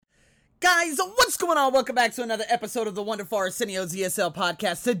guys, what's going on? Welcome back to another episode of the Wonderful Arsenio's ESL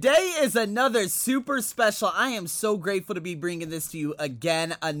podcast. Today is another super special. I am so grateful to be bringing this to you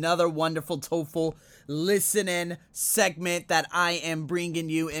again. Another wonderful TOEFL listening segment that I am bringing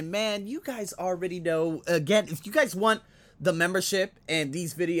you. And man, you guys already know, again, if you guys want the membership and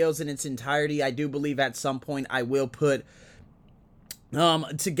these videos in its entirety, I do believe at some point I will put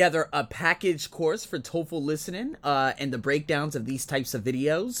together a package course for TOEFL listening, and the breakdowns of these types of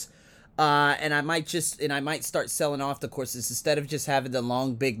videos. And I might start selling off the courses instead of just having the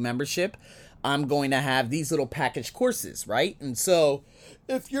long, big membership. I'm going to have these little package courses, right? And so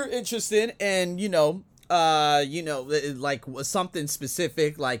if you're interested in, like something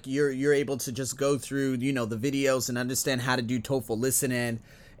specific, like you're able to just go through, the videos and understand how to do TOEFL listening,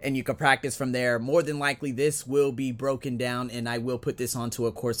 and you can practice from there. More than likely, this will be broken down, and I will put this onto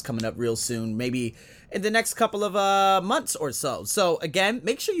a course coming up real soon, maybe in the next couple of months or so. So again,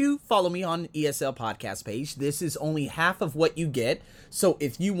 make sure you follow me on ESL podcast page. This is only half of what you get. So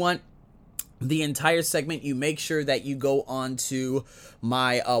if you want the entire segment, you make sure that you go on to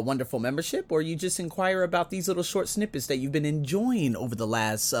my wonderful membership, or you just inquire about these little short snippets that you've been enjoying over the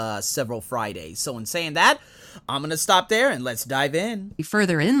last several Fridays. So in saying that, I'm going to stop there and let's dive in.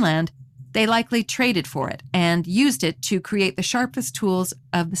 Further inland, they likely traded for it and used it to create the sharpest tools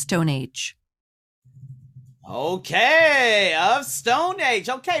of the Stone Age. Okay, of Stone Age.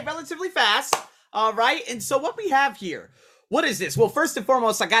 Okay, relatively fast. All right, and so what we have here, what is this? Well, first and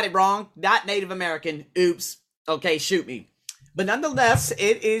foremost, I got it wrong. Not Native American. Oops. Okay, shoot me. But nonetheless,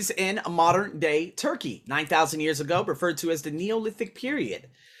 it is in modern-day Turkey, 9,000 years ago, referred to as the Neolithic period.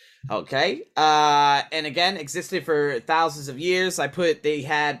 Okay, and again, existed for thousands of years. They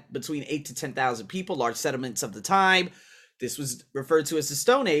had between 8 to 10,000 people, large settlements of the time. This was referred to as the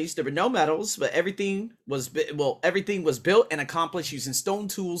Stone Age. There were no metals, but everything was built and accomplished using stone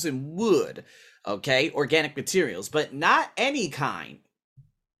tools and wood. Okay, organic materials, but not any kind.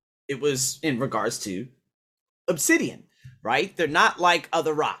 It was in regards to obsidian, right? They're not like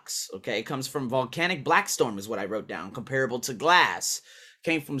other rocks. Okay, it comes from volcanic blackstone is what I wrote down, comparable to glass.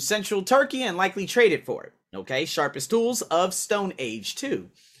 Came from central Turkey and likely traded for it. Okay, sharpest tools of Stone Age too.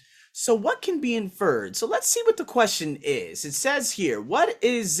 So what can be inferred? So let's see what the question is. It says here, what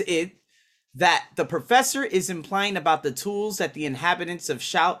is it that the professor is implying about the tools that the inhabitants of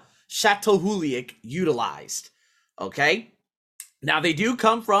Çatalhöyük utilized? Okay, now they do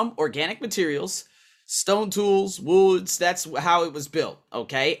come from organic materials, stone tools, woods. That's how it was built.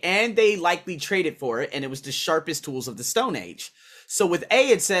 Okay, and they likely traded for it, and it was the sharpest tools of the Stone Age. So with A,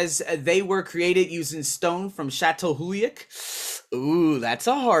 it says they were created using stone from Çatalhöyük. Ooh, that's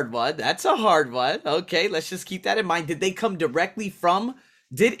a hard one. Okay, let's just keep that in mind. Did it come directly from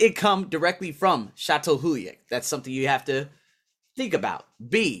Çatalhöyük? That's something you have to think about.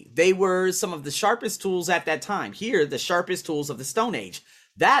 B, they were some of the sharpest tools at that time. Here, the sharpest tools of the Stone Age.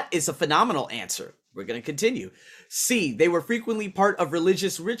 That is a phenomenal answer. We're going to continue. C, they were frequently part of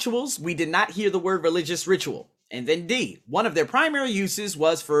religious rituals. We did not hear the word religious ritual. And then D, one of their primary uses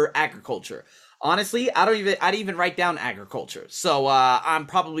was for agriculture. Honestly, I didn't even write down agriculture. So I'm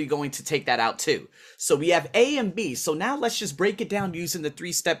probably going to take that out too. So we have A and B. So now let's just break it down using the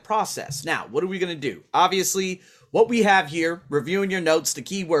three-step process. Now, what are we going to do? Obviously, what we have here, reviewing your notes, the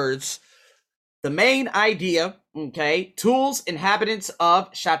keywords, the main idea, okay, tools, inhabitants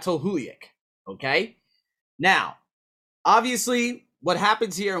of Çatalhöyük, okay? Now, obviously, what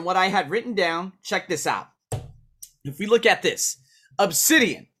happens here and what I had written down, check this out. If we look at this,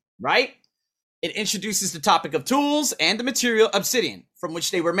 obsidian, right? It introduces the topic of tools and the material obsidian from which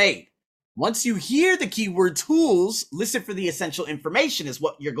they were made. Once you hear the keyword tools, listen for the essential information is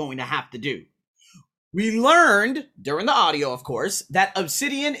what you're going to have to do. We learned, during the audio, of course, that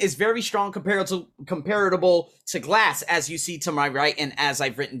obsidian is very strong comparable to glass, as you see to my right and as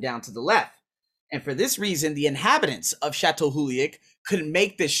I've written down to the left. And for this reason, the inhabitants of Çatalhöyük could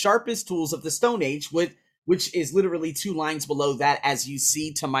make the sharpest tools of the Stone Age, which is literally 2 lines below that, as you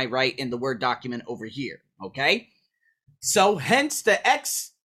see to my right in the Word document over here, okay? So hence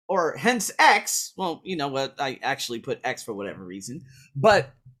X, well, you know what, I actually put X for whatever reason,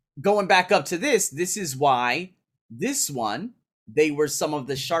 but going back up to this is why this one, they were some of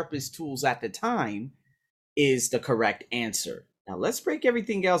the sharpest tools at the time, is the correct answer. Now let's break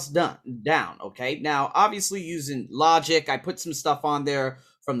everything else down, okay? Now, obviously using logic, I put some stuff on there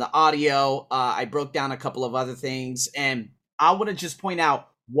from the audio. I broke down a couple of other things, and I want to just point out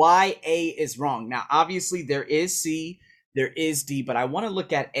why A is wrong. Now, obviously there is C, there is D, but I want to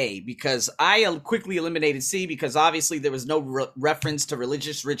look at A because I quickly eliminated C because obviously there was no reference to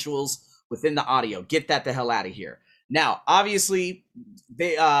religious rituals within the audio. Get that the hell out of here. Now, obviously,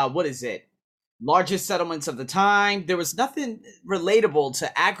 they what is it? largest settlements of the time. There was nothing relatable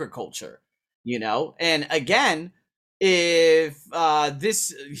to agriculture, And again, if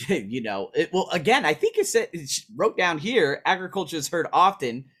this, again, I think it wrote down here, agriculture is heard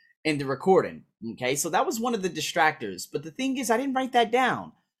often in the recording. Okay, so that was one of the distractors. But the thing is, I didn't write that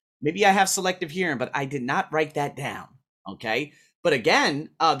down. Maybe I have selective hearing, but I did not write that down. Okay, but again,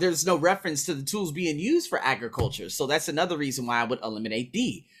 there's no reference to the tools being used for agriculture. So that's another reason why I would eliminate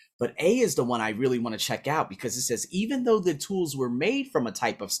D. But A is the one I really want to check out, because it says, even though the tools were made from a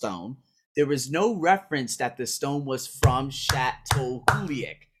type of stone, there was no reference that the stone was from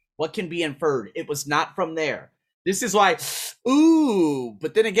Çatalhöyük. What can be inferred? It was not from there. This is why,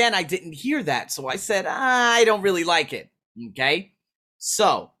 but then again, I didn't hear that. So I said, I don't really like it. Okay.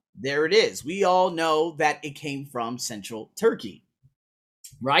 So there it is. We all know that it came from Central Turkey,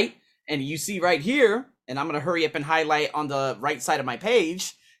 right? And you see right here, and I'm going to hurry up and highlight on the right side of my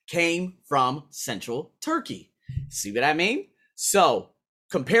page, came from Central Turkey. See what I mean? So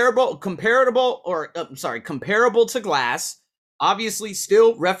comparable to glass, obviously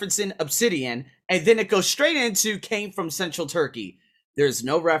still referencing obsidian, and then it goes straight into came from Central Turkey. There's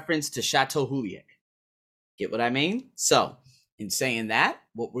no reference to Çatalhöyük. Get what I mean? So in saying that,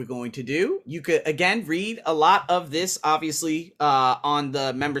 what we're going to do, you could again read a lot of this obviously on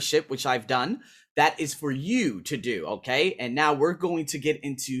the membership, which I've done. That is for you to do, okay? And now we're going to get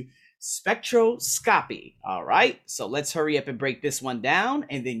into spectroscopy. All right, so let's hurry up and break this one down,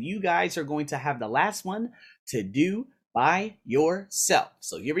 and then you guys are going to have the last one to do by yourself.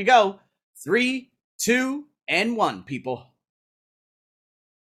 So here we go. 3, 2, and 1, people.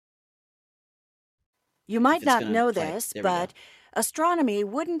 You might not know this, but astronomy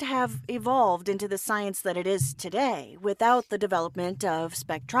wouldn't have evolved into the science that it is today without the development of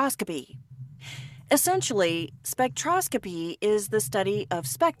spectroscopy. Essentially, spectroscopy is the study of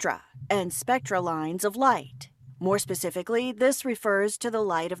spectra and spectral lines of light. More specifically, this refers to the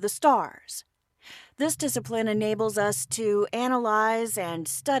light of the stars. This discipline enables us to analyze and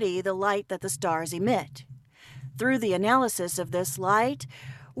study the light that the stars emit. Through the analysis of this light,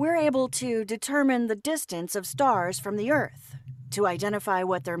 we're able to determine the distance of stars from the Earth, to identify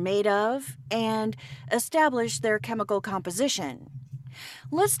what they're made of, and establish their chemical composition.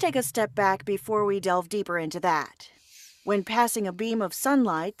 Let's take a step back before we delve deeper into that. When passing a beam of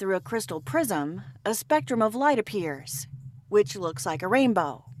sunlight through a crystal prism, a spectrum of light appears, which looks like a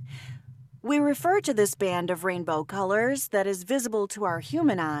rainbow. We refer to this band of rainbow colors that is visible to our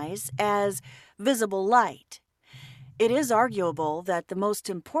human eyes as visible light. It is arguable that the most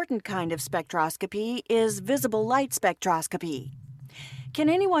important kind of spectroscopy is visible light spectroscopy. Can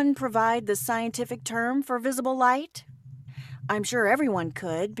anyone provide the scientific term for visible light? I'm sure everyone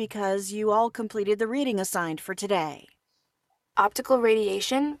could, because you all completed the reading assigned for today. Optical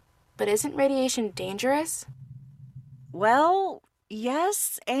radiation? But isn't radiation dangerous? Well,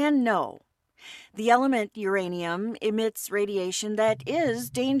 yes and no. The element uranium emits radiation that is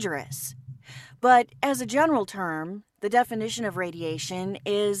dangerous. But as a general term, the definition of radiation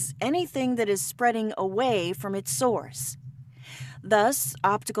is anything that is spreading away from its source. Thus,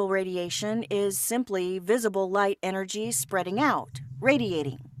 optical radiation is simply visible light energy spreading out,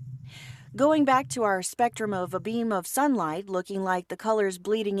 radiating. Going back to our spectrum of a beam of sunlight looking like the colors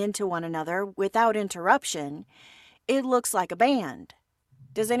bleeding into one another without interruption, it looks like a band.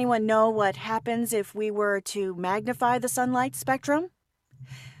 Does anyone know what happens if we were to magnify the sunlight spectrum?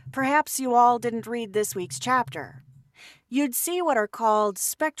 Perhaps you all didn't read this week's chapter. You'd see what are called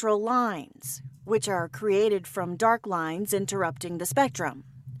spectral lines, which are created from dark lines interrupting the spectrum.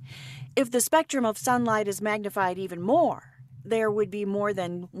 If the spectrum of sunlight is magnified even more, there would be more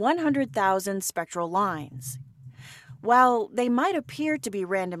than 100,000 spectral lines. While they might appear to be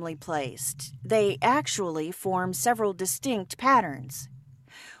randomly placed, they actually form several distinct patterns.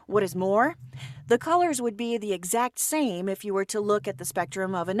 What is more, the colors would be the exact same if you were to look at the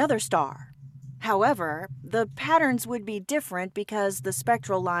spectrum of another star. However, the patterns would be different because the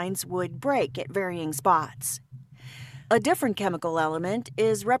spectral lines would break at varying spots. A different chemical element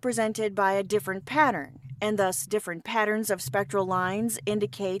is represented by a different pattern, and thus different patterns of spectral lines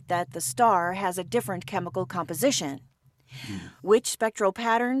indicate that the star has a different chemical composition. Which spectral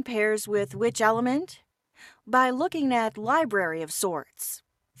pattern pairs with which element? By looking at library of sorts.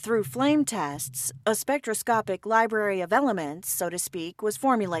 Through flame tests, a spectroscopic library of elements, so to speak, was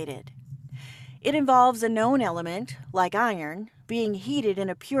formulated. It involves a known element, like iron, being heated in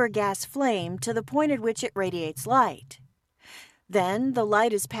a pure gas flame to the point at which it radiates light. Then the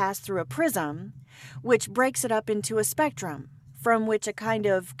light is passed through a prism, which breaks it up into a spectrum, from which a kind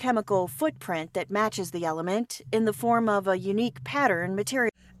of chemical footprint that matches the element in the form of a unique pattern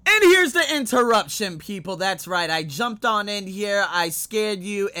material. And here's the interruption, people. That's right. I jumped on in here. I scared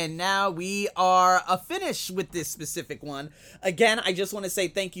you. And now we are finished with this specific one. Again, I just want to say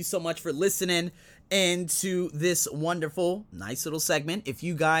thank you so much for listening into this wonderful, nice little segment. If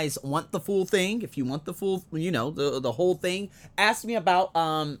you guys want the full thing, if you want the full, the whole thing, ask me about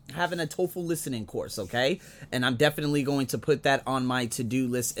having a TOEFL listening course, okay? And I'm definitely going to put that on my to-do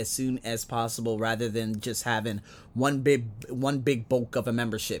list as soon as possible, rather than just having one big bulk of a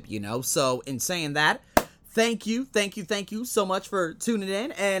membership, So in saying that, thank you so much for tuning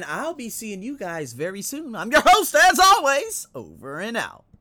in, and I'll be seeing you guys very soon. I'm your host, as always, over and out.